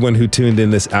thank everyone who tuned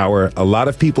in this hour. A lot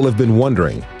of people have been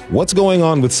wondering what's going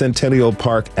on with Centennial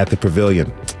Park at the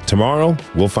Pavilion. Tomorrow,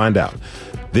 we'll find out.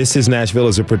 This is Nashville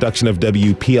is a production of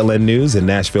WPLN News and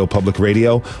Nashville Public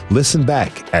Radio. Listen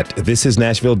back at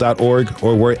thisisnashville.org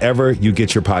or wherever you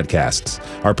get your podcasts.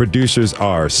 Our producers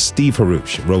are Steve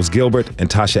Harouche, Rose Gilbert, and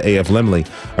Tasha A.F. Lemley.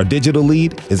 Our digital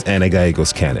lead is Anna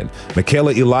Gallegos-Cannon.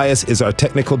 Michaela Elias is our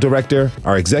technical director.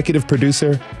 Our executive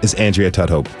producer is Andrea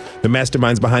Tudhope. The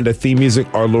masterminds behind our theme music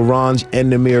are Laurent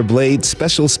and Namir Blade.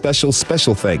 Special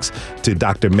thanks to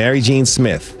Dr. Mary Jean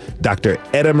Smith, Dr.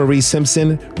 Etta Marie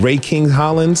Simpson, Ray King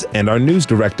Hollins, and our news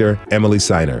director, Emily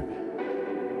Seiner.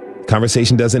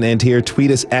 Conversation doesn't end here. Tweet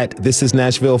us at This Is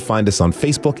Nashville. Find us on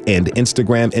Facebook and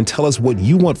Instagram and tell us what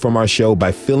you want from our show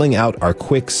by filling out our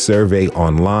quick survey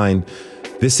online.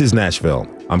 This is Nashville.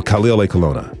 I'm Khalil A.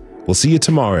 Colonna. We'll see you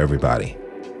tomorrow, everybody.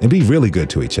 And be really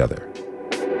good to each other.